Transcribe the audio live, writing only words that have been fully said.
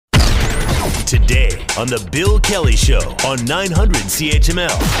Today on The Bill Kelly Show on 900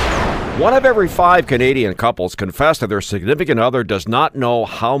 CHML. One of every 5 Canadian couples confess that their significant other does not know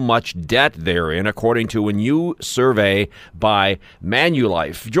how much debt they're in, according to a new survey by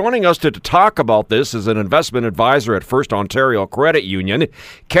Manulife. Joining us to talk about this is an investment advisor at First Ontario Credit Union,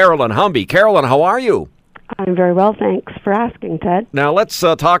 Carolyn Humby. Carolyn, how are you? I'm very well, thanks for asking, Ted. Now, let's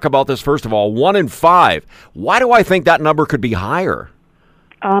talk about this first of all. 1 in 5. Why do I think that number could be higher?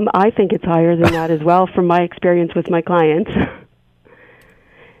 I think it's higher than that as well from my experience with my clients.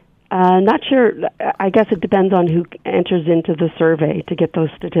 Not sure. I guess it depends on who enters into the survey to get those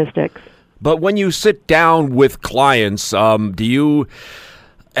statistics. But when you sit down with clients, do you,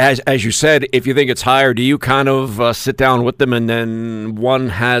 as you said, if you think it's higher, do you kind of sit down with them and then one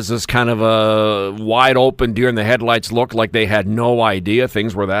has this kind of a wide open deer in the headlights look like they had no idea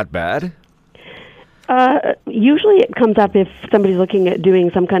things were that bad? Usually it comes up if somebody's looking at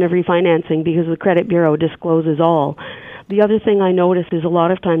doing some kind of refinancing because the credit bureau discloses all. The other thing I notice is a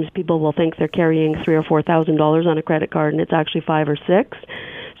lot of times people will think they're carrying $3,000 or $4,000 on a credit card, and it's actually $5,000 or $6,000.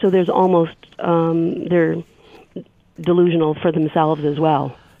 So there's almost they're delusional for themselves as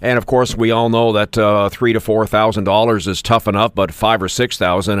well. And of course, we all know that $3,000 to $4,000 is tough enough, but $5,000 or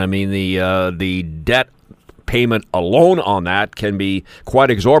 $6,000, I mean, the debt payment alone on that can be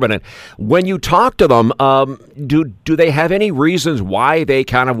quite exorbitant. When you talk to them, do they have any reasons why they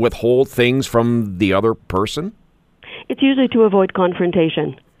kind of withhold things from the other person? It's usually to avoid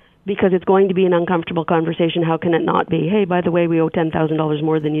confrontation because it's going to be an uncomfortable conversation. How can it not be? Hey, by the way, we owe $10,000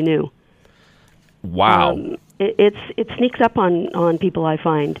 more than you knew. Wow. It sneaks up on people, I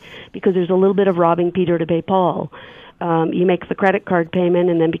find, because there's a little bit of robbing Peter to pay Paul. You make the credit card payment,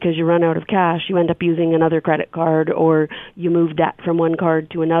 and then because you run out of cash, you end up using another credit card, or you move debt from one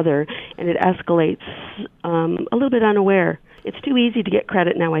card to another, and it escalates a little bit unaware. It's too easy to get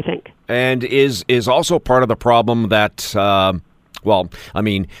credit now, I think. And is also part of the problem that,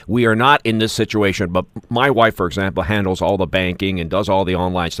 we are not in this situation, but my wife, for example, handles all the banking and does all the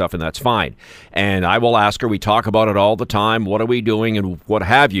online stuff, and that's fine. And I will ask her, we talk about it all the time, what are we doing and what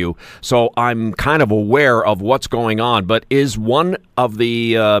have you. So I'm kind of aware of what's going on, but is one of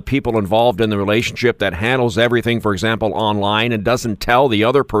the people involved in the relationship that handles everything, for example, online and doesn't tell the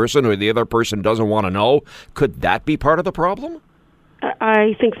other person, or the other person doesn't want to know, could that be part of the problem?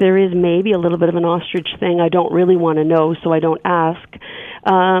 I think there is maybe a little bit of an ostrich thing. I don't really want to know, so I don't ask.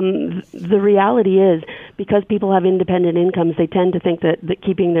 The reality is, because people have independent incomes, they tend to think that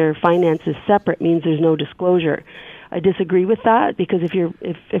keeping their finances separate means there's no disclosure. I disagree with that, because if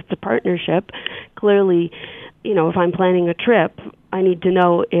it's a partnership, clearly, if I'm planning a trip, I need to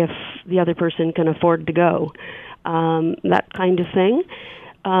know if the other person can afford to go. That kind of thing.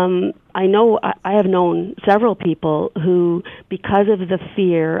 I know I have known several people who, because of the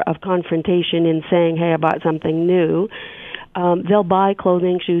fear of confrontation in saying, hey, I bought something new, they'll buy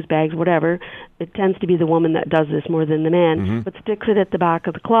clothing, shoes, bags, whatever. It tends to be the woman that does this more than the man, but sticks it at the back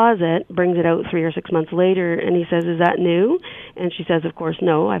of the closet, brings it out 3 or 6 months later, and he says, is that new? And she says, of course,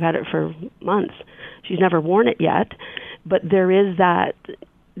 no, I've had it for months. She's never worn it yet, but there is that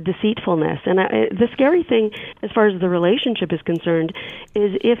deceitfulness. And the scary thing as far as the relationship is concerned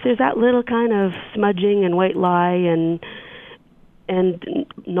is if there's that little kind of smudging and white lie and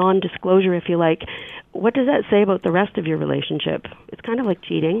non-disclosure, if you like, what does that say about the rest of your relationship? It's kind of like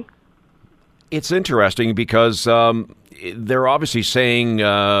cheating. It's interesting because they're obviously saying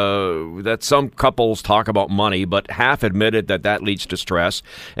that some couples talk about money, but half admitted that leads to stress.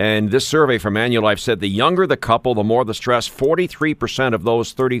 And this survey from Manulife said the younger the couple, the more the stress. 43% of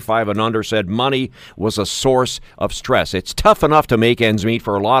those 35 and under said money was a source of stress. It's tough enough to make ends meet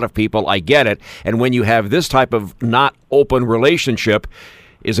for a lot of people. I get it. And when you have this type of not open relationship,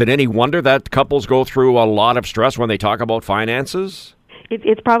 is it any wonder that couples go through a lot of stress when they talk about finances?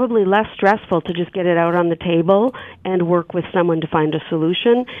 It's probably less stressful to just get it out on the table and work with someone to find a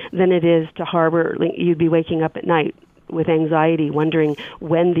solution than it is to harbor. You'd be waking up at night with anxiety, wondering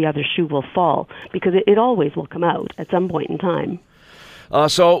when the other shoe will fall, because it always will come out at some point in time.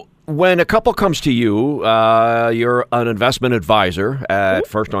 So when a couple comes to you, you're an investment advisor at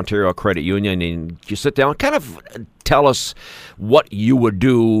First Ontario Credit Union, and you sit down, kind of tell us what you would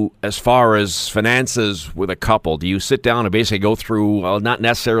do as far as finances with a couple. Do you sit down and basically go through, not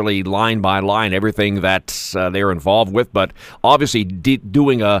necessarily line by line, everything that they're involved with, but obviously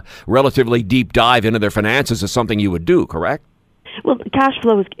doing a relatively deep dive into their finances is something you would do, correct? Well, cash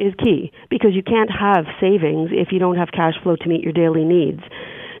flow is key, because you can't have savings if you don't have cash flow to meet your daily needs.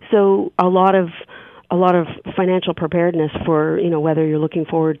 So a lot of financial preparedness for, whether you're looking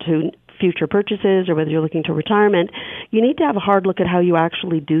forward to future purchases or whether you're looking to retirement, you need to have a hard look at how you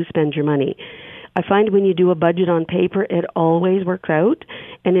actually do spend your money. I find when you do a budget on paper, it always works out,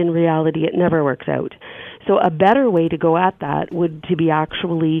 and in reality, it never works out. So a better way to go at that would to be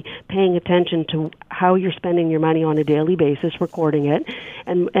actually paying attention to how you're spending your money on a daily basis, recording it,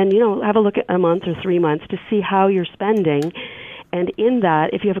 and have a look at a month or 3 months to see how you're spending. And in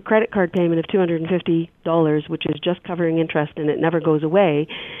that, if you have a credit card payment of $250, which is just covering interest and it never goes away,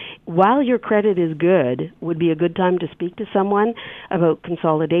 while your credit is good, would be a good time to speak to someone about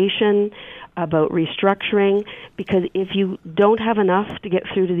consolidation, about restructuring, because if you don't have enough to get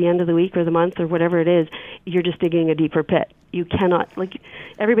through to the end of the week or the month or whatever it is, you're just digging a deeper pit. You cannot,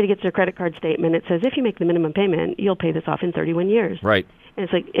 everybody gets their credit card statement. It says if you make the minimum payment, you'll pay this off in 31 years. Right. And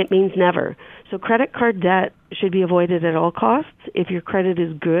it's it means never. So credit card debt should be avoided at all costs. If your credit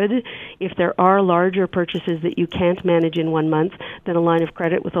is good, if there are larger purchases that you can't manage in 1 month, then a line of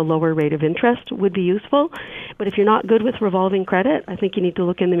credit with a lower rate of interest would be useful. But if you're not good with revolving credit, I think you need to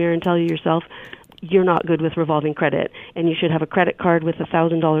look in the mirror and tell yourself, you're not good with revolving credit, and you should have a credit card with a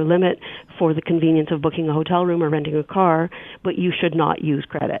 $1,000 limit for the convenience of booking a hotel room or renting a car, but you should not use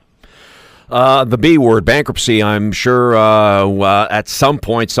credit. The B word, bankruptcy, I'm sure at some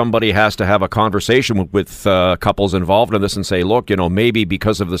point somebody has to have a conversation with couples involved in this and say, look, maybe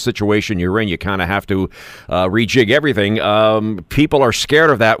because of the situation you're in, you kind of have to rejig everything. People are scared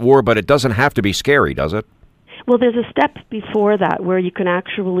of that word, but it doesn't have to be scary, does it? Well, there's a step before that where you can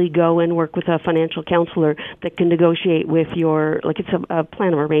actually go and work with a financial counselor that can negotiate with it's a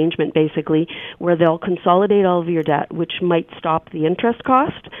plan of arrangement, basically, where they'll consolidate all of your debt, which might stop the interest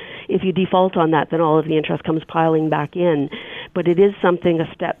cost. If you default on that, then all of the interest comes piling back in. But it is something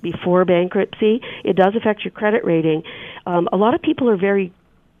a step before bankruptcy. It does affect your credit rating. A lot of people are very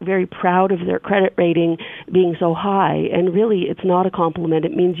proud of their credit rating being so high, and really it's not a compliment.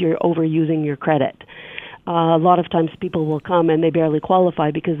 It means you're overusing your credit. A lot of times people will come and they barely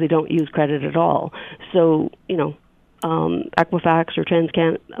qualify because they don't use credit at all. So, Equifax or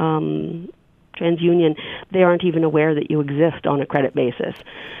TransUnion, they aren't even aware that you exist on a credit basis.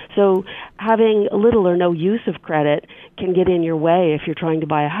 So having little or no use of credit can get in your way if you're trying to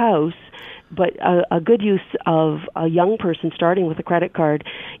buy a house. But a good use of a young person starting with a credit card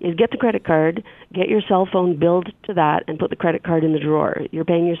is get the credit card, get your cell phone billed to that, and put the credit card in the drawer. You're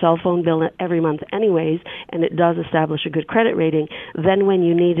paying your cell phone bill every month anyways, and it does establish a good credit rating. Then when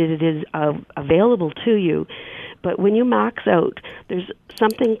you need it, it is available to you. But when you max out, there's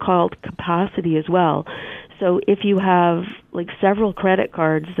something called capacity as well. So if you have several credit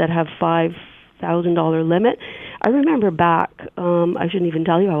cards that have $5,000 limit. I remember back, I shouldn't even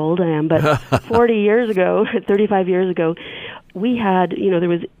tell you how old I am, but 40 years ago, 35 years ago, we had, there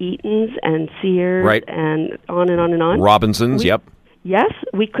was Eaton's and Sears, right, and on and on and on. Robinsons, yep. Yes,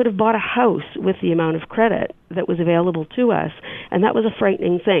 we could have bought a house with the amount of credit that was available to us, and that was a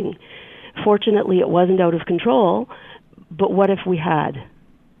frightening thing. Fortunately, it wasn't out of control, but what if we had?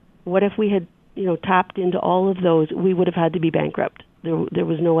 What if we had, tapped into all of those? We would have had to be bankrupt. There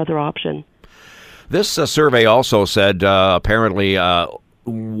was no other option. This survey also said apparently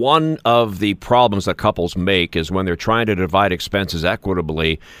one of the problems that couples make is when they're trying to divide expenses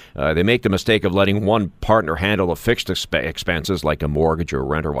equitably, they make the mistake of letting one partner handle the fixed expenses like a mortgage or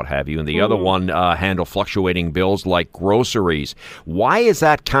rent or what have you, and the other one handle fluctuating bills like groceries. Why is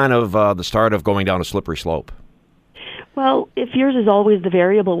that kind of the start of going down a slippery slope? Well, if yours is always the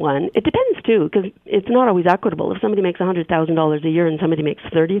variable one, it depends too, because it's not always equitable. If somebody makes $100,000 a year and somebody makes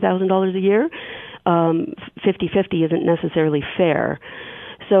 $30,000 a year, 50-50 isn't necessarily fair.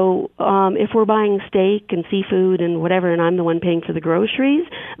 So if we're buying steak and seafood and whatever, and I'm the one paying for the groceries,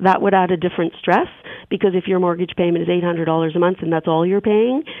 that would add a different stress, because if your mortgage payment is $800 a month and that's all you're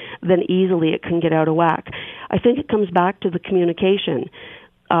paying, then easily it can get out of whack. I think it comes back to the communication.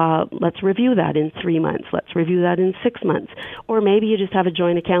 Let's review that in 3 months. Let's review that in 6 months. Or maybe you just have a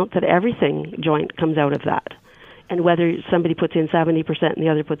joint account that everything joint comes out of that. And whether somebody puts in 70% and the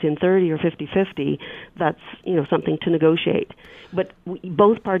other puts in 30 or 50-50, that's something to negotiate. But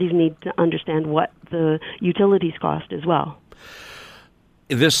both parties need to understand what the utilities cost as well.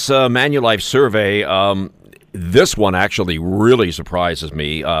 This Manulife survey, this one actually really surprises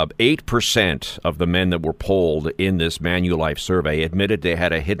me. 8% of the men that were polled in this Manulife survey admitted they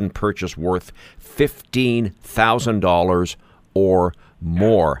had a hidden purchase worth $15,000 or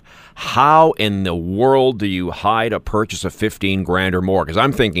more. How in the world do you hide a purchase of $15,000 or more? Because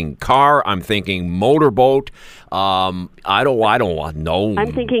I'm thinking car, I'm thinking motorboat. I don't want no.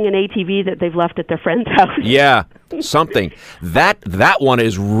 I'm thinking an ATV that they've left at their friend's house. Yeah, something. That one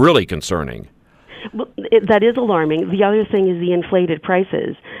is really concerning. Well, that is alarming. The other thing is the inflated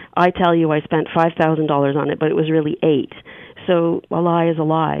prices. I tell you, I spent $5,000 on it, but it was really $8,000. So a lie is a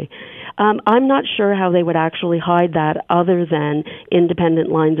lie. I'm not sure how they would actually hide that other than independent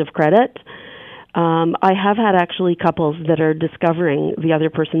lines of credit. I have had actually couples that are discovering the other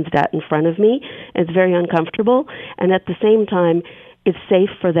person's debt in front of me. It's very uncomfortable, and at the same time, it's safe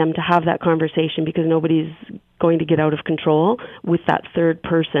for them to have that conversation because nobody's going to get out of control with that third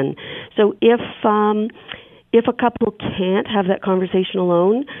person. So if a couple can't have that conversation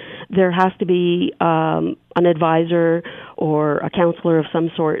alone, there has to be an advisor or a counselor of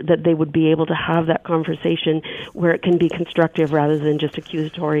some sort that they would be able to have that conversation where it can be constructive rather than just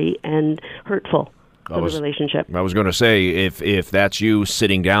accusatory and hurtful to the relationship. I was going to say, if that's you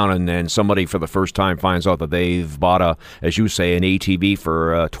sitting down and then somebody for the first time finds out that they've bought as you say, an ATV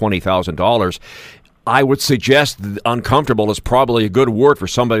for $20,000, I would suggest uncomfortable is probably a good word for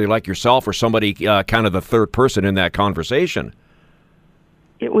somebody like yourself or somebody kind of the third person in that conversation.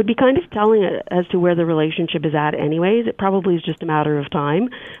 It would be kind of telling as to where the relationship is at anyways. It probably is just a matter of time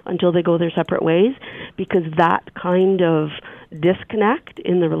until they go their separate ways, because that kind of disconnect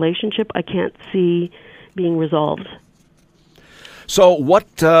in the relationship I can't see being resolved. So what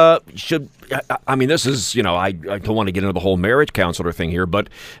should, I mean, this is, I don't want to get into the whole marriage counselor thing here, but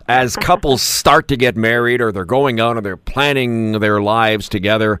as couples start to get married or they're going out and they're planning their lives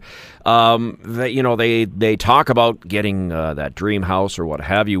together, they talk about getting that dream house or what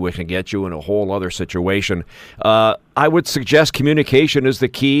have you, which can get you in a whole other situation. I would suggest communication is the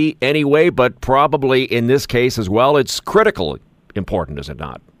key anyway, but probably in this case as well, it's critically important, is it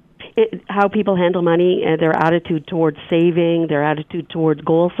not? How people handle money, their attitude towards saving, their attitude towards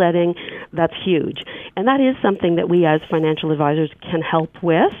goal setting, that's huge. And that is something that we as financial advisors can help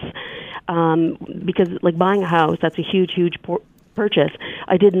with, because like buying a house, that's a huge purchase.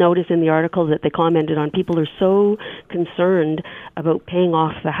 I did notice in the article that they commented on people are so concerned about paying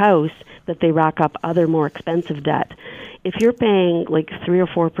off the house that they rack up other more expensive debt. If you're paying like 3 or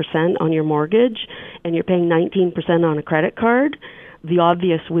 4% on your mortgage and you're paying 19% on a credit card, the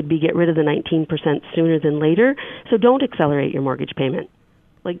obvious would be get rid of the 19% sooner than later. So don't accelerate your mortgage payment.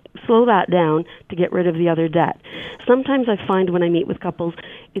 Like, slow that down to get rid of the other debt. Sometimes I find when I meet with couples,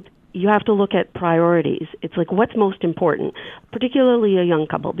 you have to look at priorities. It's like, what's most important, particularly a young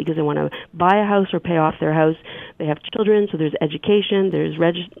couple, because they want to buy a house or pay off their house. They have children, so there's education, there's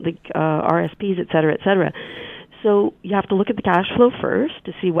RSPs, et cetera, et cetera. So you have to look at the cash flow first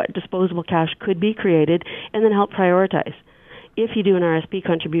to see what disposable cash could be created and then help prioritize. If you do an RSP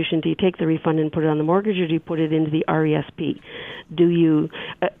contribution, do you take the refund and put it on the mortgage, or do you put it into the RESP?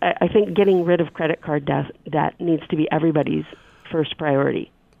 I think getting rid of credit card debt needs to be everybody's first priority.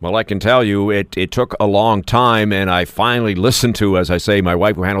 Well, I can tell you it took a long time, and I finally listened to, as I say, my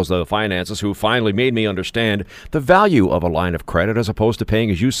wife who handles the finances, who finally made me understand the value of a line of credit as opposed to paying,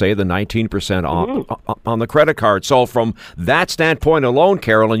 as you say, the 19% on the credit card. So from that standpoint alone,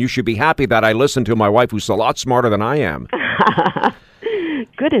 Carolyn, you should be happy that I listened to my wife, who's a lot smarter than I am.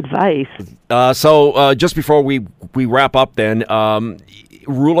 Good advice. So just before we wrap up then,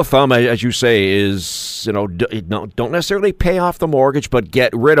 rule of thumb, as you say, is, don't necessarily pay off the mortgage, but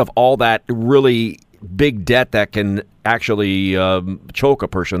get rid of all that really big debt that can actually choke a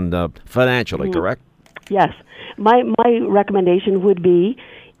person financially, correct? Yes. My recommendation would be,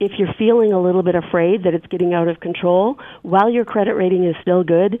 if you're feeling a little bit afraid that it's getting out of control, while your credit rating is still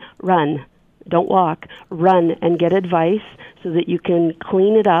good, run. Don't walk. Run and get advice so that you can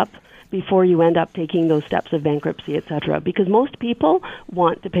clean it up before you end up taking those steps of bankruptcy, et cetera. Because most people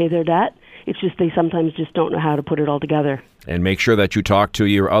want to pay their debt. It's just they sometimes just don't know how to put it all together. And make sure that you talk to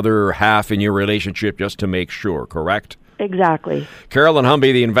your other half in your relationship just to make sure, correct? Exactly. Carolyn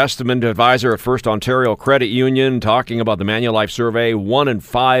Humby, the investment advisor at First Ontario Credit Union, talking about the Manulife survey. 1 in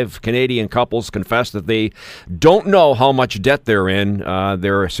 5 Canadian couples confess that they don't know how much debt they're in.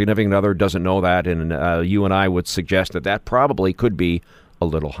 Their significant other doesn't know that, and you and I would suggest that probably could be a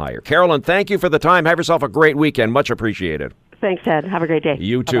little higher. Carolyn, thank you for the time. Have yourself a great weekend. Much appreciated. Thanks, Ted. Have a great day.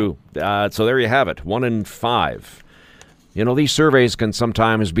 You too. So there you have it. 1 in 5. These surveys can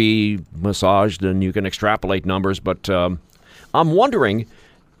sometimes be massaged and you can extrapolate numbers, but I'm wondering,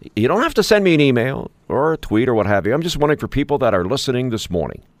 you don't have to send me an email or a tweet or what have you. I'm just wondering, for people that are listening this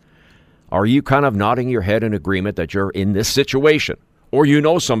morning, are you kind of nodding your head in agreement that you're in this situation? Or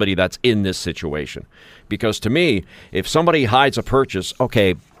somebody that's in this situation? Because to me, if somebody hides a purchase,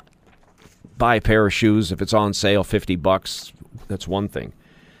 okay, buy a pair of shoes. If it's on sale, $50, that's one thing.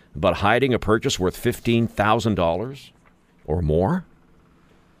 But hiding a purchase worth $15,000 or more?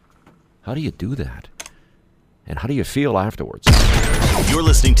 How do you do that? And how do you feel afterwards? You're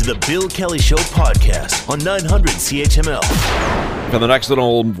listening to the Bill Kelly Show podcast on 900 CHML. For the next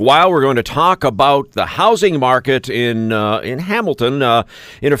little while, we're going to talk about the housing market in Hamilton.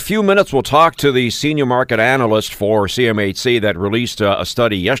 In a few minutes, we'll talk to the senior market analyst for CMHC that released a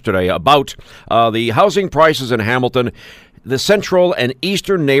study yesterday about the housing prices in Hamilton. The central and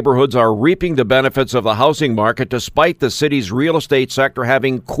eastern neighborhoods are reaping the benefits of the housing market despite the city's real estate sector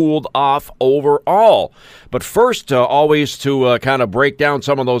having cooled off overall. But first, always to kind of break down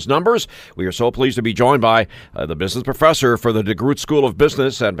some of those numbers, we are so pleased to be joined by the business professor for the DeGroote School of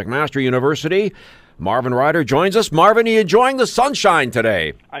Business at McMaster University. Marvin Ryder joins us. Marvin, are you enjoying the sunshine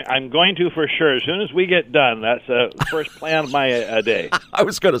today? I'm going to for sure. As soon as we get done, that's the first plan of my day. I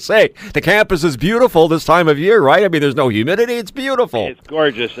was going to say, the campus is beautiful this time of year, right? I mean, there's no humidity. It's beautiful. It's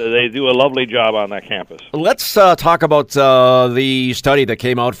gorgeous. They do a lovely job on that campus. Let's talk about the study that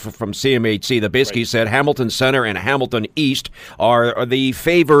came out from CMHC that basically said Hamilton Center and Hamilton East are the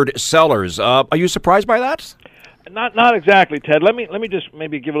favored sellers. Are you surprised by that? Not exactly, Ted. Let me just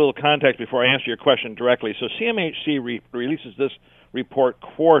maybe give a little context before I answer your question directly. So CMHC releases this report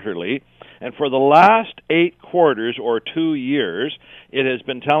quarterly, and for the last 8 quarters or 2 years, it has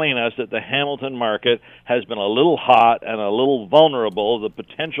been telling us that the Hamilton market has been a little hot and a little vulnerable. The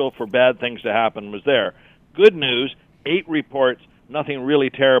potential for bad things to happen was there. Good news, 8 reports, nothing really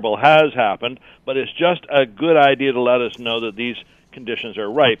terrible has happened, but it's just a good idea to let us know that these conditions are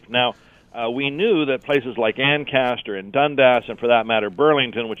ripe. Now, we knew that places like Ancaster and Dundas, and for that matter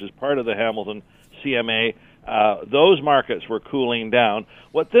Burlington, which is part of the Hamilton CMA, those markets were cooling down.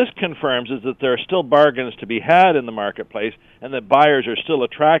 What this confirms is that there are still bargains to be had in the marketplace, and that buyers are still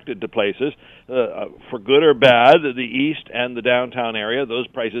attracted to places. For good or bad, the east and the downtown area, those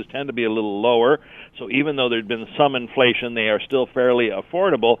prices tend to be a little lower. So even though there's been some inflation, they are still fairly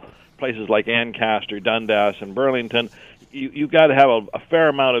affordable. Places like Ancaster, Dundas, and Burlington, you've got to have a fair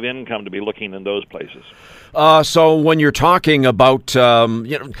amount of income to be looking in those places. So when you're talking about,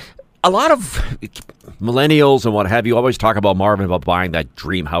 a lot of millennials and what have you always talk about, Marvin, about buying that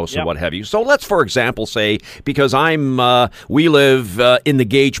dream house and what have you. So let's, for example, say, because we live in the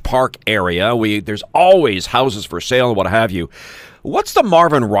Gage Park area, there's always houses for sale and what have you. What's the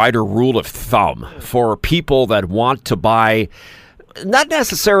Marvin Ryder rule of thumb for people that want to buy not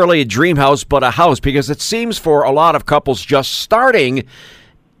necessarily a dream house, but a house? Because it seems for a lot of couples just starting,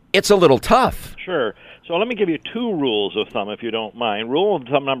 it's a little tough. Sure. So let me give you 2 rules of thumb, if you don't mind. Rule of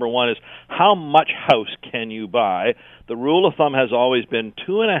thumb number 1 is how much house can you buy? The rule of thumb has always been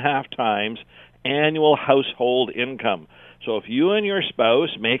 2.5 times annual household income. So if you and your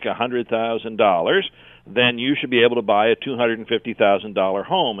spouse make $100,000, then you should be able to buy a $250,000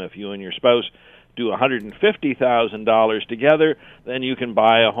 home. If you and your spouse do $150,000 together, then you can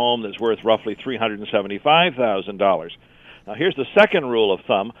buy a home that's worth roughly $375,000. Now, here's the second rule of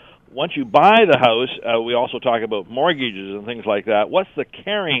thumb. Once you buy the house, we also talk about mortgages and things like that. What's the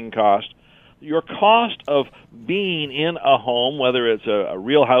carrying cost? Your cost of being in a home, whether it's a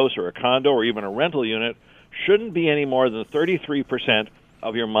real house or a condo or even a rental unit, shouldn't be any more than 33%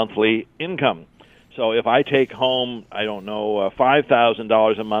 of your monthly income. So if I take home,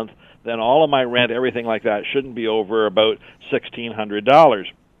 $5,000 a month, then all of my rent, everything like that, shouldn't be over about $1,600.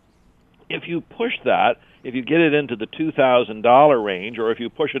 If you push that, if you get it into the $2,000 range, or if you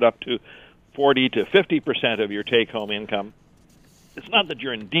push it up to 40 to 50% of your take-home income, it's not that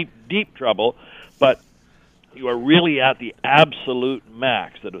you're in deep trouble, but you are really at the absolute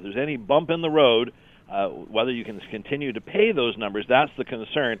max, that if there's any bump in the road, whether you can continue to pay those numbers, that's the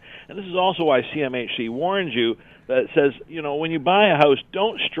concern. And this is also why CMHC warns you that says, when you buy a house,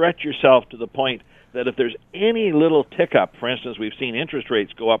 don't stretch yourself to the point that if there's any little tick up, for instance, we've seen interest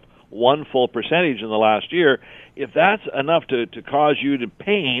rates go up 1 full percentage in the last year, if that's enough to cause you to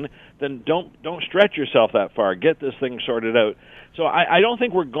pain, then don't stretch yourself that far. Get this thing sorted out. So I don't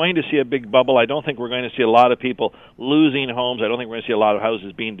think we're going to see a big bubble. I don't think we're going to see a lot of people losing homes. I don't think we're going to see a lot of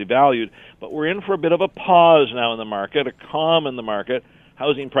houses being devalued. But we're in for a bit of a pause now in the market, a calm in the market.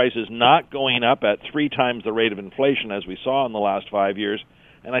 Housing prices not going up at 3 times the rate of inflation as we saw in the last 5 years.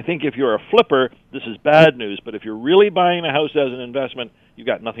 And I think if you're a flipper, this is bad news. But if you're really buying a house as an investment, you've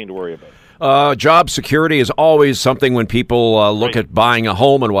got nothing to worry about. Job security is always something when people look at buying a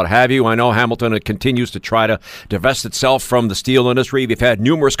home and what have you. I know Hamilton continues to try to divest itself from the steel industry. We've had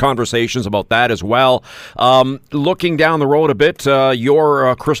numerous conversations about that as well. Looking down the road a bit,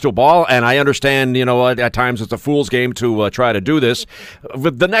 your crystal ball, and I understand, at times it's a fool's game to try to do this.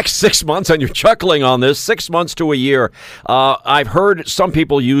 With the next 6 months, and you're chuckling on this, 6 months to a year, I've heard some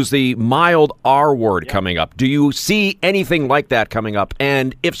people use the mild R word coming up. Do you see anything like that coming up?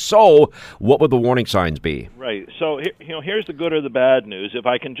 And if so, what would the warning signs be? Right. So, here's the good or the bad news. If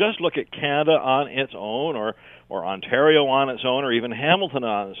I can just look at Canada on its own, or Ontario on its own, or even Hamilton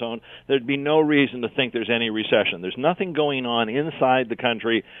on its own, there'd be no reason to think there's any recession. There's nothing going on inside the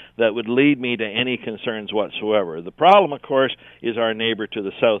country that would lead me to any concerns whatsoever. The problem, of course, is our neighbor to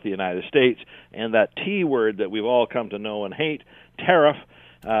the south, the United States, and that T word that we've all come to know and hate, tariff.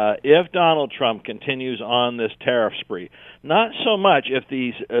 If Donald Trump continues on this tariff spree, not so much if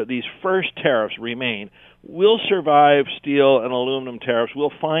these first tariffs remain. We'll survive steel and aluminum tariffs.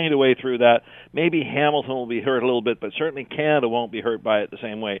 We'll find a way through that. Maybe Hamilton will be hurt a little bit, but certainly Canada won't be hurt by it the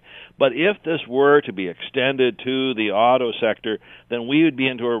same way. But if this were to be extended to the auto sector, then we would be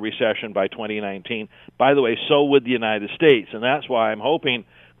into a recession by 2019. By the way, so would the United States, and that's why I'm hoping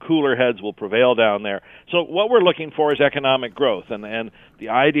cooler heads will prevail down there. So what we're looking for is economic growth, and the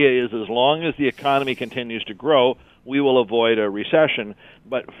idea is as long as the economy continues to grow, we will avoid a recession.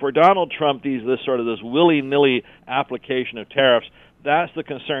 But for Donald Trump, this willy-nilly application of tariffs, that's the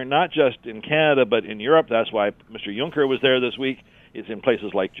concern, not just in Canada, but in Europe. That's why Mr. Juncker was there this week. It's in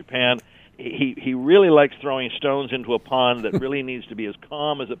places like Japan. He really likes throwing stones into a pond that really needs to be as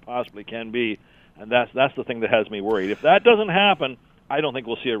calm as it possibly can be, and that's the thing that has me worried. If that doesn't happen, I don't think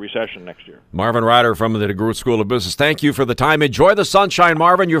we'll see a recession next year. Marvin Ryder from the DeGroote School of Business. Thank you for the time. Enjoy the sunshine,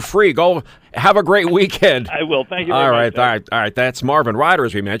 Marvin. You're free. Go have a great weekend. I will. Thank you very much. All right. That's Marvin Ryder,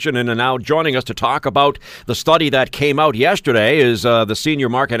 as we mentioned. And now joining us to talk about the study that came out yesterday is the senior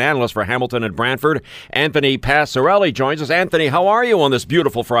market analyst for Hamilton and Brantford, Anthony Passarelli, joins us. Anthony, how are you on this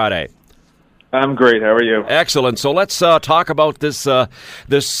beautiful Friday? I'm great. How are you? Excellent. So let's talk about this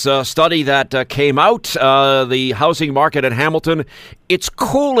study that came out. The housing market in Hamilton, it's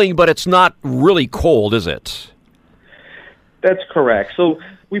cooling, but it's not really cold, is it? That's correct. So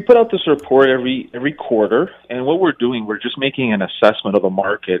we put out this report every quarter, and what we're doing, we're just making an assessment of the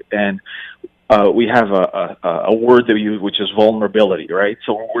market, and we have a word that we use, which is vulnerability, right?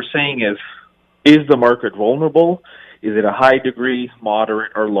 So what we're saying is the market vulnerable? Is it a high degree,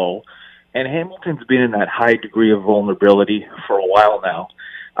 moderate, or low? And Hamilton's been in that high degree of vulnerability for a while now.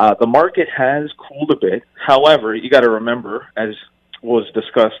 The market has cooled a bit. However, you got to remember, as was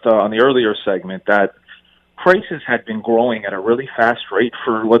discussed on the earlier segment, that prices had been growing at a really fast rate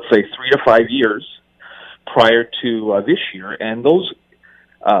for, let's say, 3 to 5 years prior to this year. And those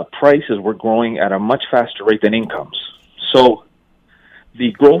prices were growing at a much faster rate than incomes. So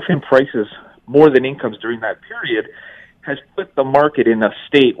the growth in prices more than incomes during that period has put the market in a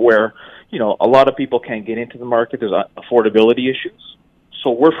state where, a lot of people can't get into the market. There's affordability issues.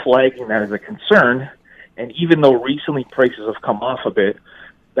 So we're flagging that as a concern. And even though recently prices have come off a bit,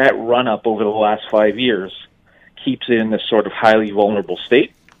 that run-up over the last 5 years keeps it in this sort of highly vulnerable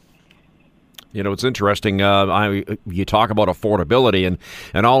state. It's interesting. You talk about affordability,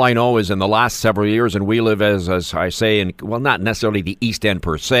 and all I know is in the last several years, and we live, as I say, not necessarily the East End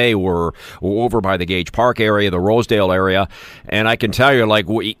per se. We're over by the Gage Park area, the Rosedale area, and I can tell you,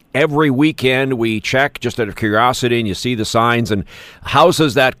 every weekend we check just out of curiosity, and you see the signs, and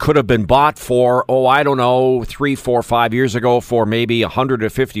houses that could have been bought for, 3, 4, 5 years ago for maybe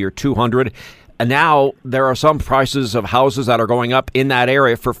 $150 or $200. And now there are some prices of houses that are going up in that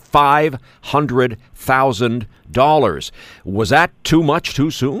area for $500,000. Was that too much too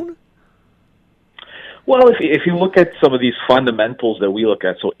soon? Well, if you look at some of these fundamentals that we look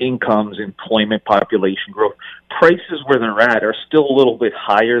at, so incomes, employment, population growth, prices where they're at are still a little bit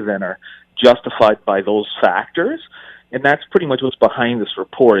higher than are justified by those factors. And that's pretty much what's behind this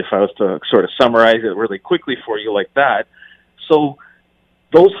report, if I was to sort of summarize it really quickly for you like that. So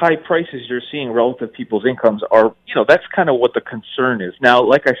those high prices you're seeing relative to people's incomes are, that's kind of what the concern is. Now,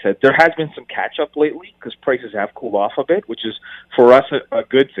 like I said, there has been some catch-up lately because prices have cooled off a bit, which is, for us, a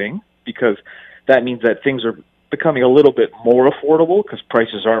good thing because that means that things are becoming a little bit more affordable because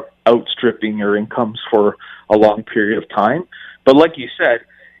prices aren't outstripping your incomes for a long period of time. But like you said,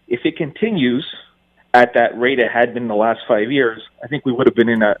 if it continues at that rate it had been in the last 5 years, I think we would have been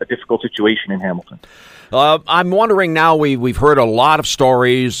in a difficult situation in Hamilton. I'm wondering now, we've heard a lot of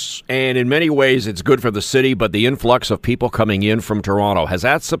stories, and in many ways it's good for the city, but the influx of people coming in from Toronto, has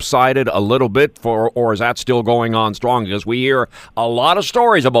that subsided a little bit, or is that still going on strong? Because we hear a lot of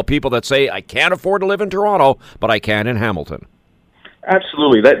stories about people that say, I can't afford to live in Toronto, but I can in Hamilton.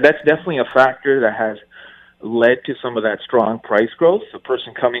 Absolutely. That's definitely a factor that has led to some of that strong price growth. The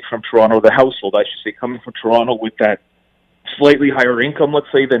person coming from Toronto, the household, I should say, coming from Toronto with that slightly higher income, let's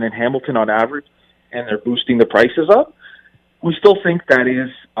say, than in Hamilton on average, and they're boosting the prices up. We still think that is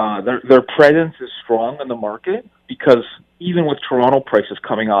their presence is strong in the market because even with Toronto prices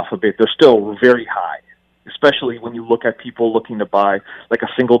coming off a bit, they're still very high. especially when you look at people looking to buy like a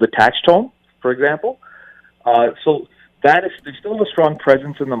single detached home, for example. So they still have a strong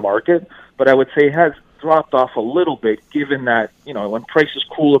presence in the market, but I would say it has dropped off a little bit, given that, when prices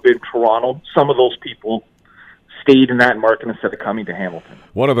cool a bit in Toronto, some of those people stayed in that market instead of coming to Hamilton.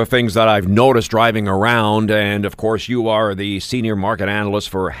 One of the things that I've noticed driving around, and of course you are the senior market analyst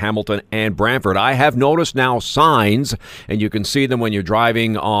for Hamilton and Brantford, I have noticed now signs, and you can see them when you're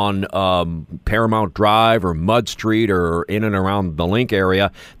driving on Paramount Drive or Mud Street or in and around the Link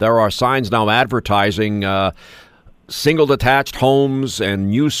area. There are signs now advertising single detached homes and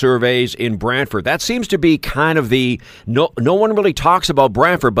new surveys in Brantford. That seems to be kind of no one really talks about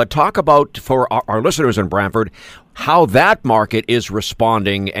Brantford, but talk about, for our listeners in Brantford, how that market is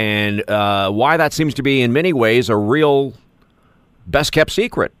responding and why that seems to be in many ways a real best kept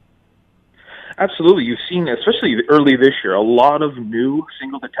secret. Absolutely. You've seen, especially early this year, a lot of new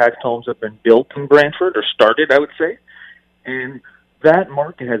single detached homes have been built in Brantford, or started, I would say. And that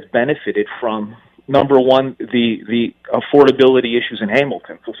market has benefited from, number one, the affordability issues in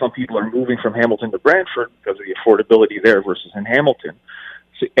Hamilton. So some people are moving from Hamilton to Brantford because of the affordability there versus in Hamilton.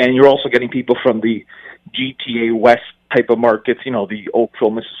 So, and you're also getting people from the GTA West type of markets, the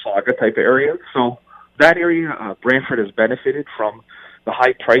Oakville, Mississauga type of area. So that area, Brantford has benefited from the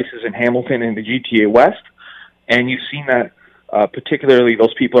high prices in Hamilton and the GTA West. And you've seen that particularly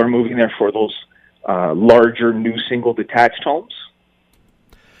those people are moving there for those larger new single detached homes.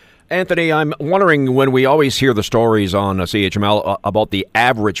 Anthony, I'm wondering, when we always hear the stories on CHML about the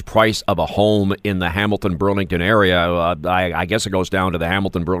average price of a home in the Hamilton-Burlington area, I guess it goes down to the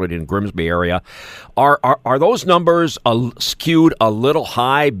Hamilton-Burlington Grimsby area. Are those numbers skewed a little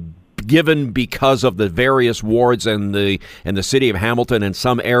high, given because of the various wards in the city of Hamilton? And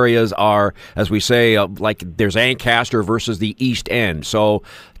some areas are, as we say, like there's Ancaster versus the East End. So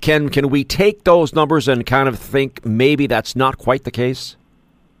can we take those numbers and kind of think maybe that's not quite the case?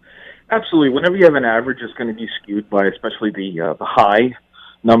 Absolutely. Whenever you have an average, it's going to be skewed by especially the high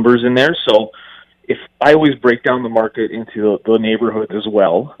numbers in there. So if I always break down the market into the neighborhoods as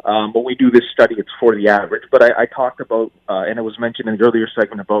well, but we do this study, it's for the average. But I talked about, and it was mentioned in the earlier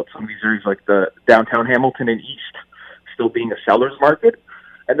segment, about some of these areas like the downtown Hamilton and East still being a seller's market.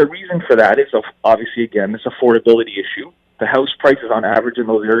 And the reason for that is, obviously, again, this affordability issue. The house prices on average in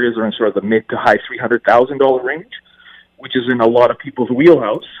those areas are in sort of the mid to high $300,000 range, which is in a lot of people's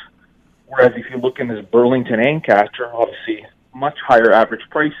wheelhouse. Whereas if you look in this Burlington Ancaster, obviously much higher average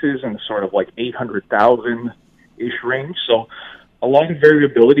prices and sort of like $800,000-ish range. So a lot of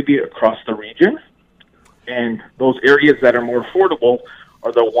variability across the region. And those areas that are more affordable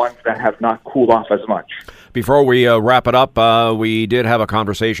are the ones that have not cooled off as much. Before we wrap it up, we did have a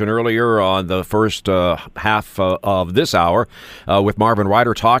conversation earlier on the first half of this hour with Marvin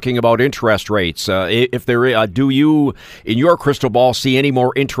Ryder talking about interest rates. If there, do you, in your crystal ball, see any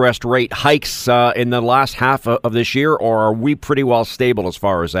more interest rate hikes in the last half of this year, or are we pretty well stable as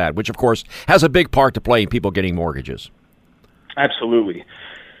far as that, which, of course, has a big part to play in people getting mortgages? Absolutely.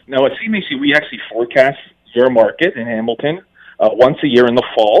 Now, at CMHC, we actually forecast your market in Hamilton once a year in the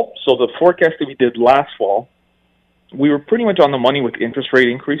fall. So the forecast that we did last fall, we were pretty much on the money with interest rate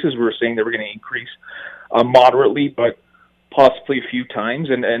increases. We were saying they were going to increase moderately, but possibly a few times.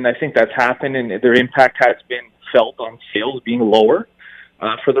 And I think that's happened, and their impact has been felt on sales being lower.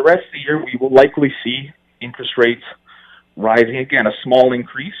 For the rest of the year, we will likely see interest rates rising again, a small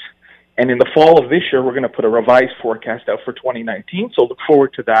increase. And in the fall of this year, we're going to put a revised forecast out for 2019. So look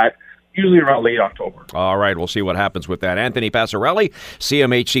forward to that, usually around late October. All right, we'll see what happens with that. Anthony Passarelli,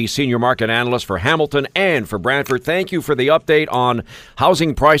 CMHC Senior Market Analyst for Hamilton and for Brantford. Thank you for the update on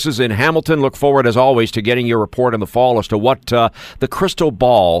housing prices in Hamilton. Look forward, as always, to getting your report in the fall as to what the crystal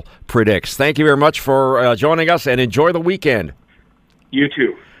ball predicts. Thank you very much for joining us, and enjoy the weekend. You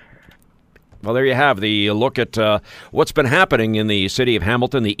too. Well, there you have the look at what's been happening in the city of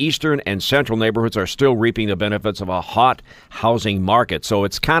Hamilton. The eastern and central neighborhoods are still reaping the benefits of a hot housing market. So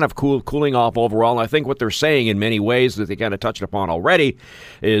it's kind of cooling off overall. And I think what they're saying in many ways that they kind of touched upon already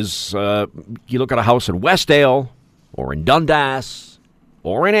is you look at a house in Westdale or in Dundas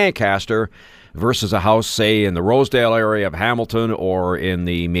or in Ancaster versus a house, say, in the Rosedale area of Hamilton or in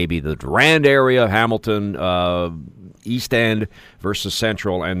maybe the Durand area of Hamilton, East End versus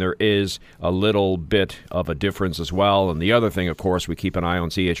Central, and there is a little bit of a difference as well. And the other thing, of course, we keep an eye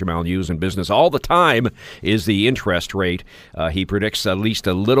on CHML News and Business all the time is the interest rate. He predicts at least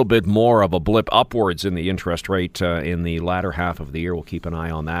a little bit more of a blip upwards in the interest rate in the latter half of the year. We'll keep an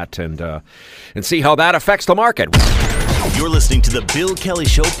eye on that and see how that affects the market. You're listening to the Bill Kelly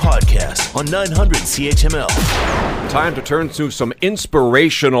Show podcast on 900 CHML. Time to turn to some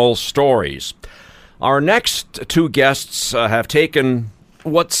inspirational stories. Our next two guests have taken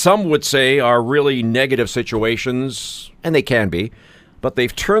what some would say are really negative situations, and they can be, but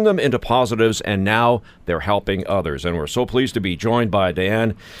they've turned them into positives, and now they're helping others. And we're so pleased to be joined by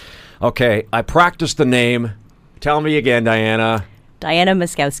Diane. Okay, I practiced the name. Tell me again, Diana. Diana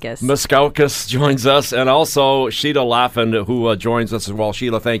Muskauskas. Muskauskas joins us, and also Sheila Laffin, who joins us as well.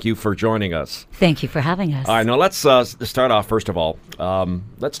 Sheila, thank you for joining us. Thank you for having us. All right, now let's start off, first of all.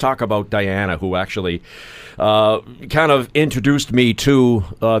 Let's talk about Diana, who actually kind of introduced me to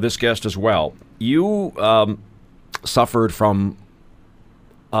this guest as well. You suffered from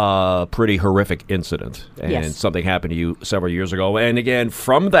a pretty horrific incident, and Yes. something happened to you several years ago. And again,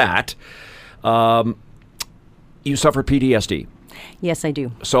 from that, you suffered PTSD. Yes, I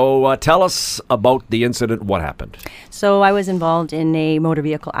do. So tell us about the incident. What happened? So I was involved in a motor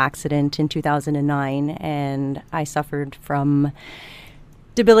vehicle accident in 2009, and I suffered from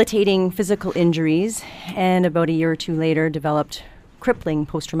debilitating physical injuries, and about a year or two later developed crippling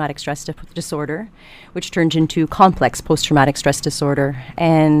post-traumatic stress disorder, which turned into complex post-traumatic stress disorder.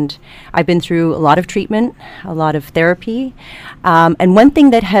 And I've been through a lot of treatment, a lot of therapy, and one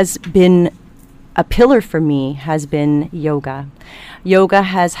thing that has been a pillar for me has been yoga. Yoga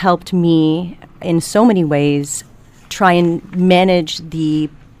has helped me in so many ways try and manage the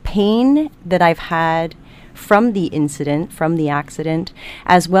pain that I've had from the incident, from the accident,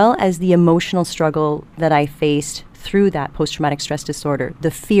 as well as the emotional struggle that I faced through that post-traumatic stress disorder,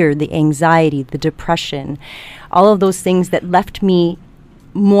 the fear, the anxiety, the depression, all of those things that left me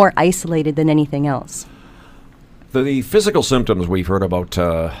more isolated than anything else. The physical symptoms we've heard about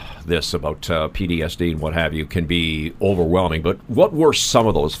about PTSD and what have you can be overwhelming, but what were some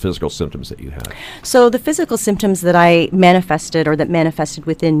of those physical symptoms that you had? So the physical symptoms that I manifested or that manifested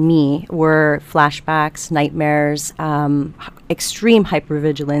within me were flashbacks, nightmares, extreme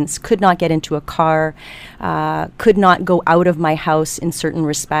hypervigilance, could not get into a car, could not go out of my house in certain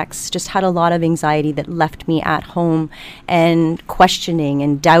respects, just had a lot of anxiety that left me at home and questioning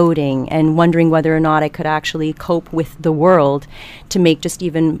and doubting and wondering whether or not I could actually cope with the world to make just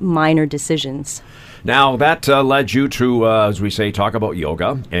even minor decisions. Now, that led you to, as we say, talk about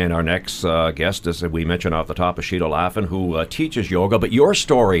yoga. And our next guest, as we mentioned off the top, is Sheila Laffin, who teaches yoga. But your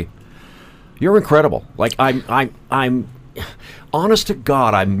story, you're incredible. Like, I'm honest to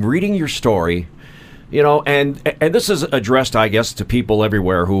God, I'm reading your story, you know, and this is addressed, I guess, to people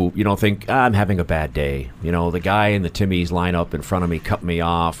everywhere who, you know, think, I'm having a bad day. You know, the guy in the Timmy's lineup in front of me cut me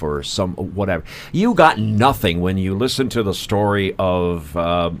off or some whatever. You got nothing when you listen to the story of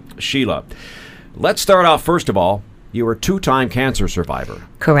Sheila. Let's start off, first of all, you were a two-time cancer survivor.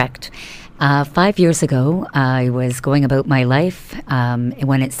 Correct. 5 years ago, I was going about my life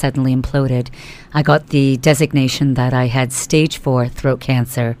when it suddenly imploded. I got the designation that I had stage 4 throat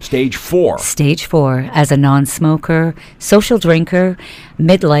cancer. Stage 4? Stage 4, as a non-smoker, social drinker,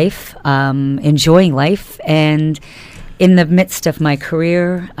 midlife, enjoying life, and in the midst of my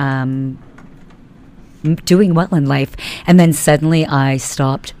career, doing well in life. And then suddenly I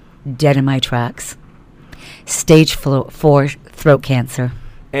stopped dead in my tracks. Stage 4 throat cancer.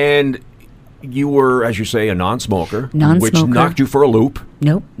 And you were, as you say, a non-smoker, which Non-smoker. knocked you for a loop.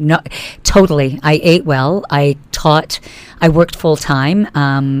 Nope, not totally. I ate well. I worked full time,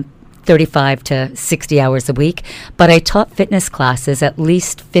 35 to 60 hours a week, but I taught fitness classes, at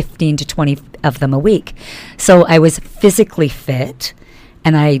least 15 to 20 of them a week. So I was physically fit,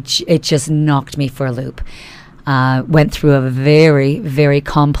 and it just knocked me for a loop. Went through a very, very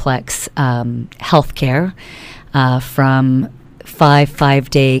complex healthcare from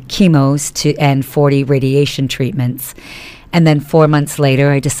 5-day chemos and 40 radiation treatments. And then 4 months later,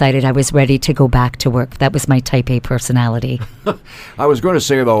 I decided I was ready to go back to work. That was my type A personality. I was going to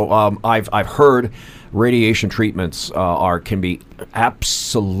say, though, I've heard radiation treatments can be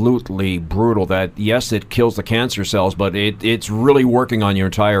absolutely brutal. That, yes, it kills the cancer cells, but it's really working on your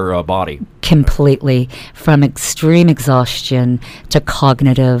entire body. Completely. From extreme exhaustion to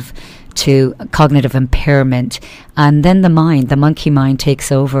cognitive impairment. And then the monkey mind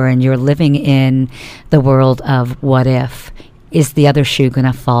takes over, and you're living in the world of what if. Is the other shoe going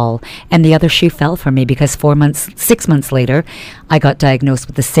to fall? And the other shoe fell for me because 6 months later, I got diagnosed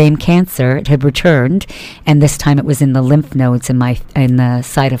with the same cancer. It had returned, and this time it was in the lymph nodes in the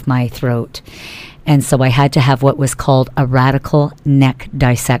side of my throat. And so I had to have what was called a radical neck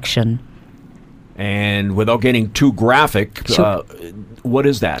dissection. And without getting too graphic, Sure. What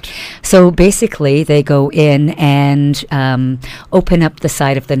is that? So basically, they go in and open up the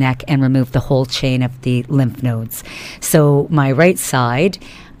side of the neck and remove the whole chain of the lymph nodes. So my right side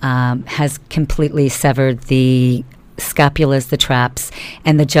has completely severed the scapulas, the traps,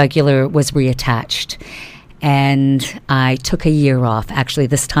 and the jugular was reattached. And I took a year off. Actually,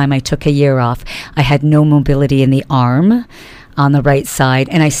 this time I took a year off. I had no mobility in the arm on the right side,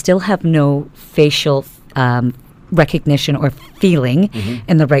 and I still have no facial recognition or feeling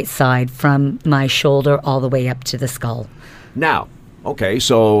in the right side from my shoulder all the way up to the skull. Now, okay,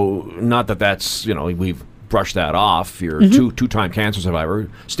 so not that that's, we've brushed that off. You're two-time cancer survivor,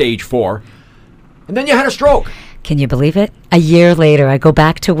 stage 4. And then you had a stroke. Can you believe it? A year later, I go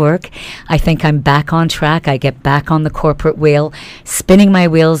back to work. I think I'm back on track. I get back on the corporate wheel, spinning my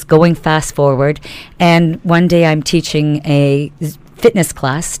wheels, going fast forward. And one day I'm teaching a fitness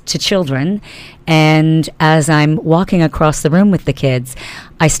class to children. And as I'm walking across the room with the kids,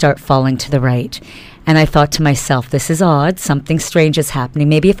 I start falling to the right. And I thought to myself, this is odd. Something strange is happening.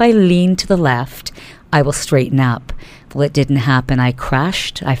 Maybe if I lean to the left, I will straighten up. Well, it didn't happen. I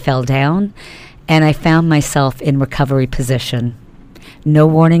crashed. I fell down. And I found myself in recovery position. No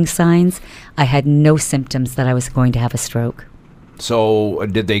warning signs. I had no symptoms that I was going to have a stroke. So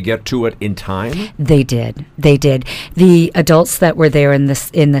did they get to it in time? They did. They did. The adults that were there in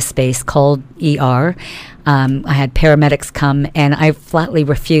this space called ER. I had paramedics come, and I flatly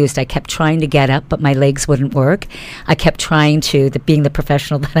refused. I kept trying to get up, but my legs wouldn't work. I kept trying to, being the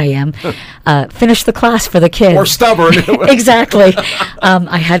professional that I am, finish the class for the kids. Or stubborn. Exactly.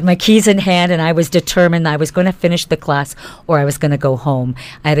 I had my keys in hand, and I was determined I was going to finish the class or I was going to go home.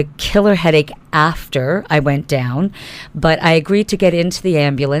 I had a killer headache after I went down, but I agreed to get into the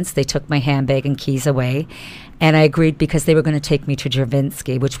ambulance. They took my handbag and keys away. And I agreed because they were going to take me to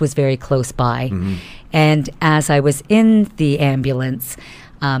Dravinsky, which was very close by. And as I was in the ambulance,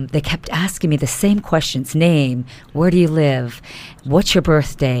 they kept asking me the same questions. Name, where do you live, what's your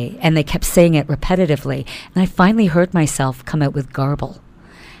birthday? And they kept saying it repetitively. And I finally heard myself come out with garble.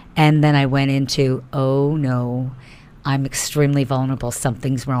 And then I went into, oh no, I'm extremely vulnerable,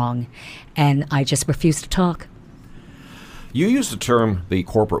 something's wrong. And I just refused to talk. You used the term the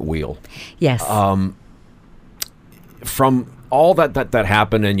corporate wheel. Yes. From all that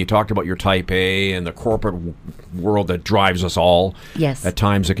happened, and you talked about your type A and the corporate world that drives us all. Yes. At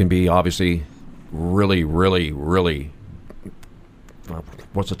times it can be obviously really, really, really,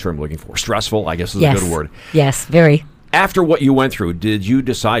 what's the term I'm looking for? Stressful, I guess is a good word. Yes, very. After what you went through, did you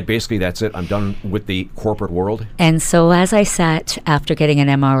decide basically that's it, I'm done with the corporate world? And so as I sat after getting an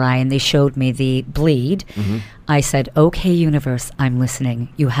MRI and they showed me the bleed, I said, okay, universe, I'm listening.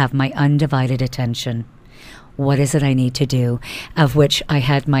 You have my undivided attention. What is it I need to do? Of which I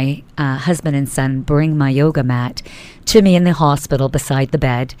had my husband and son bring my yoga mat to me in the hospital beside the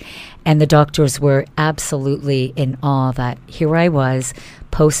bed. And the doctors were absolutely in awe that here I was,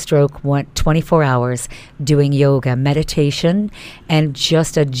 post-stroke, 24 hours, doing yoga, meditation, and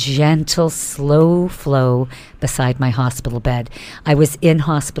just a gentle, slow flow beside my hospital bed. I was in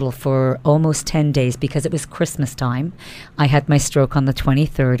hospital for almost 10 days because it was Christmas time. I had my stroke on the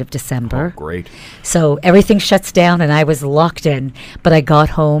 23rd of December. Oh, great. So everything shuts down and I was locked in, but I got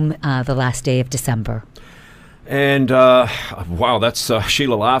home the last day of December. And, wow, that's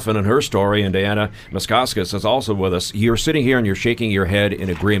Sheila Laffin and her story, and Diana Maskauskas is also with us. You're sitting here and you're shaking your head in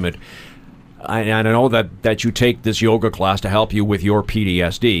agreement. I know that you take this yoga class to help you with your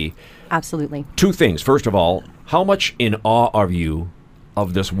PTSD. Absolutely. Two things. First of all, how much in awe are you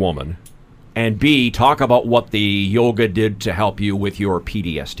of this woman? And B, talk about what the yoga did to help you with your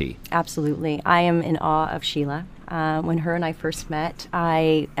PTSD. Absolutely. I am in awe of Sheila. When her and I first met,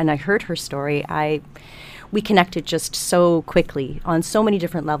 I heard her story, we connected just so quickly on so many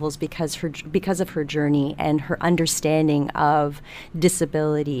different levels because of her journey and her understanding of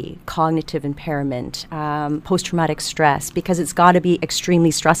disability, cognitive impairment, post-traumatic stress, because it's got to be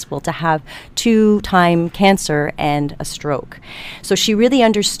extremely stressful to have 2-time cancer and a stroke. So she really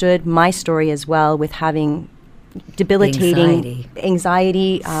understood my story as well with having debilitating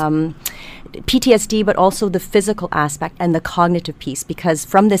anxiety, PTSD, but also the physical aspect and the cognitive piece, because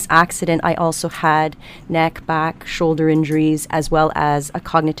from this accident I also had neck, back, shoulder injuries, as well as a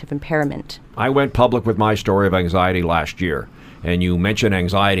cognitive impairment. I went public with my story of anxiety last year, and you mentioned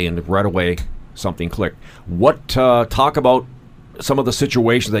anxiety, and right away something clicked. What talk about some of the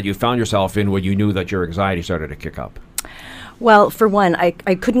situations that you found yourself in when you knew that your anxiety started to kick up? Well, for one, I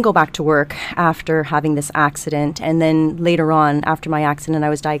couldn't go back to work after having this accident. And then later on, after my accident, I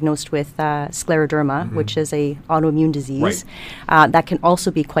was diagnosed with scleroderma, which is a autoimmune disease. Right. That can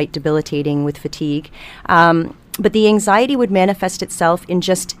also be quite debilitating with fatigue. But the anxiety would manifest itself in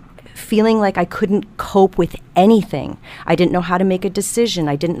just feeling like I couldn't cope with anything. I didn't know how to make a decision.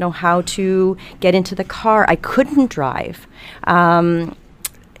 I didn't know how to get into the car. I couldn't drive.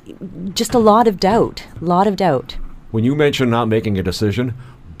 Just a lot of doubt. When you mentioned not making a decision,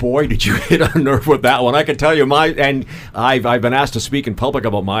 boy, did you hit a nerve with that one. I can tell you and I've been asked to speak in public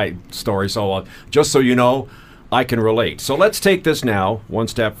about my story, so just so you know, I can relate. So let's take this now one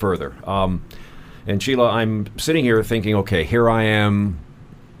step further. And Sheila, I'm sitting here thinking, okay, here I am.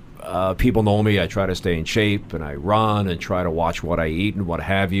 People know me. I try to stay in shape, and I run and try to watch what I eat and what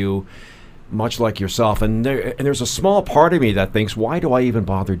have you, much like yourself. And there's a small part of me that thinks, why do I even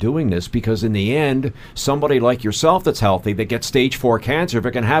bother doing this? Because in the end, somebody like yourself that's healthy, that gets stage 4 cancer, if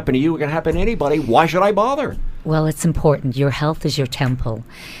it can happen to you, it can happen to anybody. Why should I bother? Well, it's important. Your health is your temple.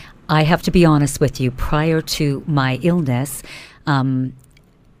 I have to be honest with you. Prior to my illness,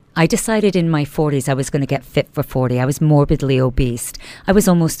 I decided in my 40s I was going to get fit for 40. I was morbidly obese. I was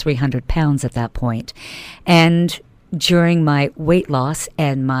almost 300 pounds at that point. And during my weight loss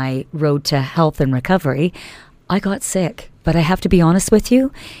and my road to health and recovery, I got sick. But I have to be honest with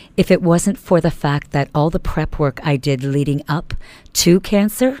you, if it wasn't for the fact that all the prep work I did leading up to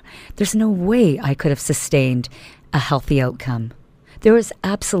cancer, there's no way I could have sustained a healthy outcome. There is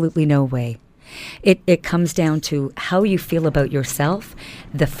absolutely no way. It comes down to how you feel about yourself,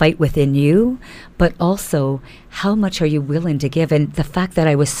 the fight within you, but also how much are you willing to give. And the fact that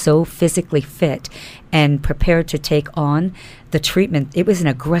I was so physically fit and prepared to take on the treatment, it was an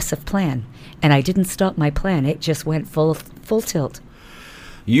aggressive plan. And I didn't stop my plan. It just went full tilt.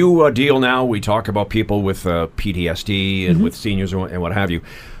 You deal now, we talk about people with PTSD and with seniors and what have you.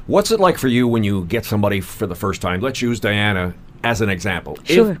 What's it like for you when you get somebody for the first time? Let's use Diana as an example.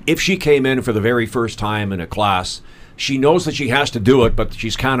 Sure. If she came in for the very first time in a class, she knows that she has to do it, but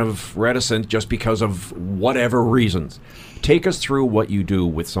she's kind of reticent just because of whatever reasons. Take us through what you do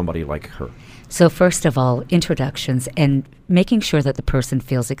with somebody like her. So first of all, introductions and making sure that the person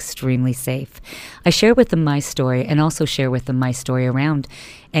feels extremely safe. I share with them my story and also share with them my story around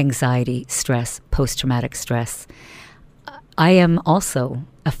anxiety, stress, post-traumatic stress. I am also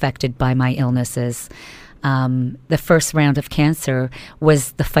affected by my illnesses. The first round of cancer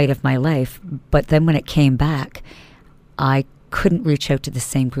was the fight of my life, but then when it came back, I couldn't reach out to the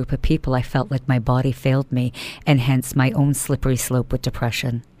same group of people. I felt like my body failed me, and hence my own slippery slope with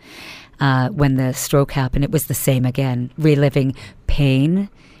depression. When the stroke happened, it was the same again, reliving pain,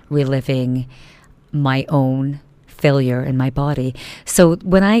 reliving my own failure in my body. So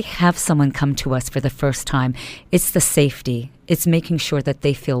when I have someone come to us for the first time, it's the safety. It's making sure that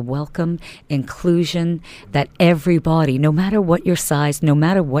they feel welcome, inclusion, that everybody, no matter what your size, no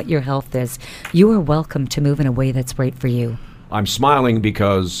matter what your health is, you are welcome to move in a way that's right for you. I'm smiling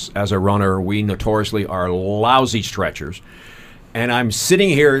because as a runner, we notoriously are lousy stretchers. And I'm sitting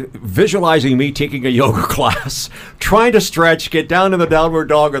here visualizing me taking a yoga class, trying to stretch, get down to the downward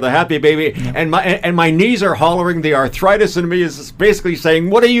dog or the happy baby, and my knees are hollering. The arthritis in me is basically saying,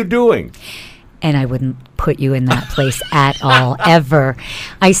 "What are you doing?" And I wouldn't put you in that place at all, ever.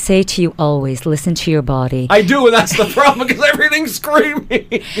 I say to you always, listen to your body. I do, and that's the problem, because everything's screaming.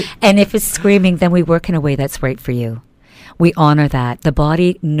 And if it's screaming, then we work in a way that's right for you. We honor that. The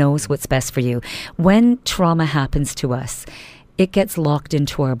body knows what's best for you. When trauma happens to us, it gets locked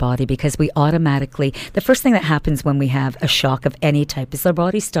into our body because we automatically, the first thing that happens when we have a shock of any type is our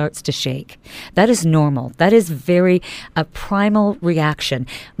body starts to shake. That is normal. That is a primal reaction.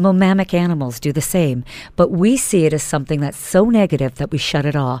 Mammalic animals do the same. But we see it as something that's so negative that we shut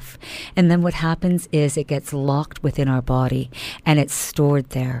it off. And then what happens is it gets locked within our body and it's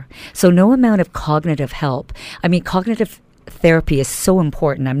stored there. So no amount of cognitive help, cognitive therapy is so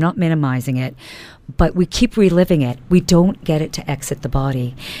important. I'm not minimizing it. But we keep reliving it. We don't get it to exit the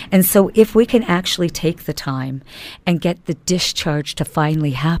body. And so if we can actually take the time and get the discharge to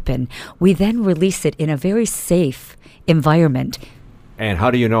finally happen, we then release it in a very safe environment. And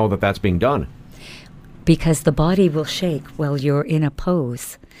how do you know that that's being done? Because the body will shake while you're in a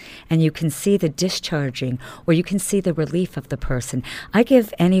pose. And you can see the discharging, or you can see the relief of the person. I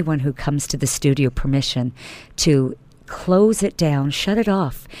give anyone who comes to the studio permission to close it down, shut it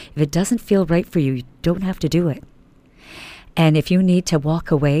off. If it doesn't feel right for you, you don't have to do it. And if you need to walk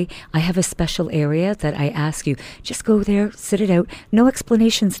away, I have a special area that I ask you, just go there, sit it out. No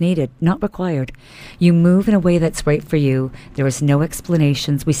explanations needed, not required. You move in a way that's right for you. There is no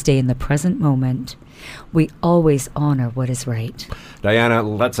explanations. We stay in the present moment. We always honor what is right. Diana,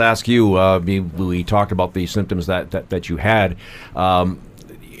 let's ask you, we talked about the symptoms that you had.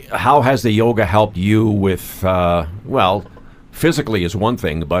 How has the yoga helped you with, physically is one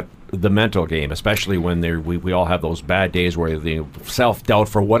thing, but the mental game, especially when we all have those bad days where the self-doubt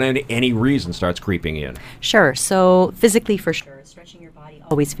for any reason starts creeping in? Sure. So physically, for sure, stretching your body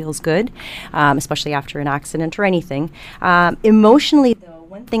always feels good, especially after an accident or anything. Emotionally, though,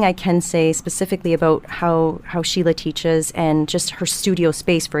 One thing I can say specifically about how Sheila teaches and just her studio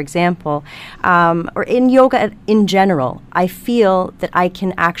space, for example, or in yoga in general, I feel that I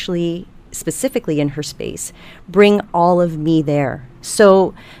can actually, specifically in her space, bring all of me there.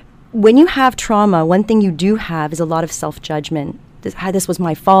 So when you have trauma, one thing you do have is a lot of self-judgment. This was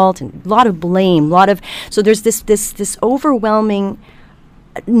my fault, and a lot of blame, so there's this overwhelming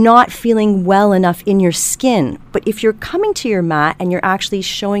not feeling well enough in your skin. But if you're coming to your mat and you're actually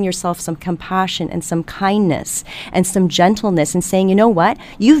showing yourself some compassion and some kindness and some gentleness and saying, you know what,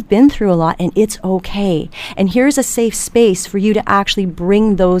 you've been through a lot and it's okay. And here's a safe space for you to actually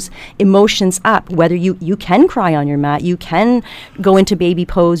bring those emotions up, whether you can cry on your mat, you can go into baby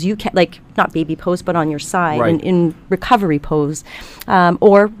pose, you can, like, not baby pose, but on your side, right, in recovery pose,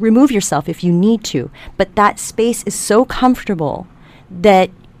 or remove yourself if you need to. But that space is so comfortable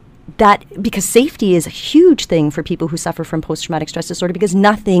that because safety is a huge thing for people who suffer from post-traumatic stress disorder, because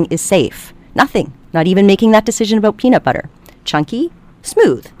nothing is safe. Nothing. Not even making that decision about peanut butter. Chunky,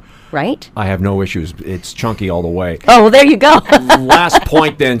 smooth, right? I have no issues. It's chunky all the way. Oh, well, there you go. Last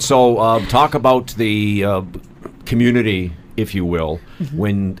point then. So talk about the community, if you will,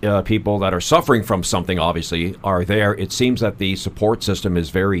 when people that are suffering from something obviously are there. It seems that the support system is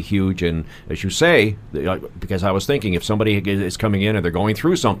very huge. And as you say, because I was thinking, if somebody is coming in and they're going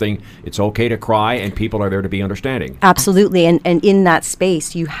through something, it's okay to cry and people are there to be understanding. Absolutely. And in that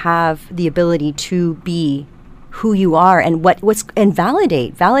space, you have the ability to be who you are and and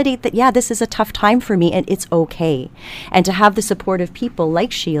validate that, yeah, this is a tough time for me and it's okay. And to have the support of people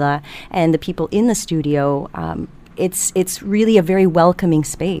like Sheila and the people in the studio, it's really a very welcoming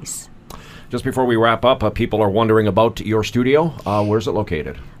space. Just before we wrap up, people are wondering about your studio. Where's it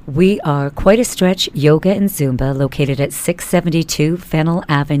located? We are Quite a Stretch Yoga and Zumba, located at 672 Fennel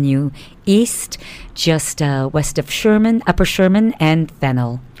Avenue East, just west of Sherman, Upper Sherman, and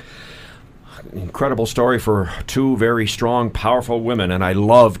Fennel. Incredible story for two very strong, powerful women, and I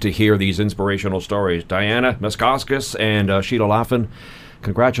love to hear these inspirational stories. Diana Maskauskas and Sheila Laffin,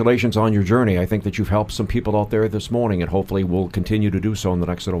 congratulations on your journey. I think that you've helped some people out there this morning, and hopefully will continue to do so in the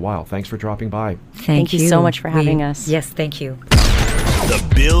next little while. Thanks for dropping by. Thank you so much for having us. Yes, thank you. The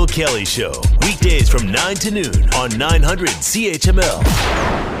Bill Kelly Show, weekdays from 9 to noon on 900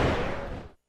 CHML.